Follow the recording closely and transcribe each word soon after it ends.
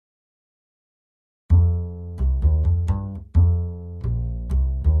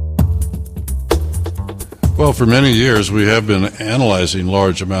Well, for many years we have been analyzing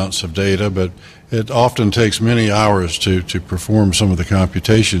large amounts of data, but it often takes many hours to perform some of the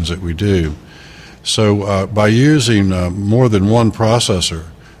computations that we do. So by using more than one processor,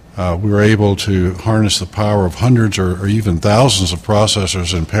 we were able to harness the power of hundreds or even thousands of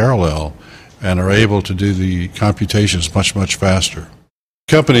processors in parallel and are able to do the computations much, much faster.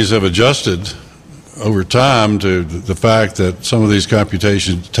 Companies have adjusted over time to the fact that some of these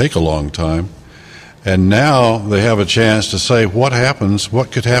computations take a long time, and now they have a chance to say what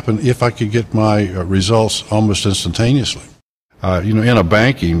could happen if I could get my results almost instantaneously. In a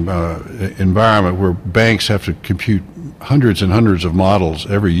banking environment where banks have to compute hundreds and hundreds of models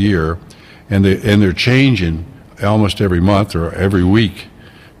every year, and they're changing almost every month or every week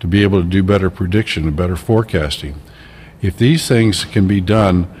to be able to do better prediction and better forecasting. If these things can be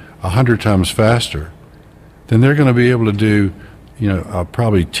done 100 times faster, then they're going to be able to do,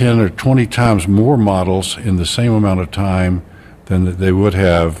 probably 10 or 20 times more models in the same amount of time than they would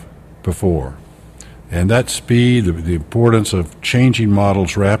have before. And that speed, the importance of changing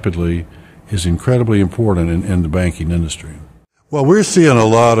models rapidly, is incredibly important in the banking industry. Well, we're seeing a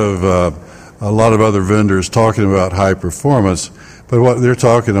lot of other vendors talking about high performance, but what they're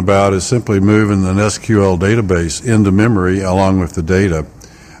talking about is simply moving an SQL database into memory along with the data.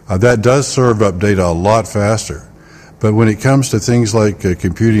 That does serve up data a lot faster. But when it comes to things like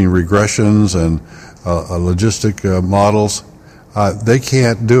computing regressions and logistic models, they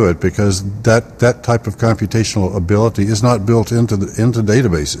can't do it because that type of computational ability is not built into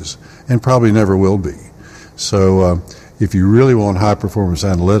databases and probably never will be. So if you really want high performance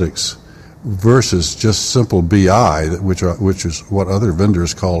analytics versus just simple BI, which is what other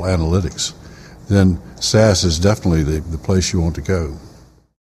vendors call analytics, then SaaS is definitely the place you want to go.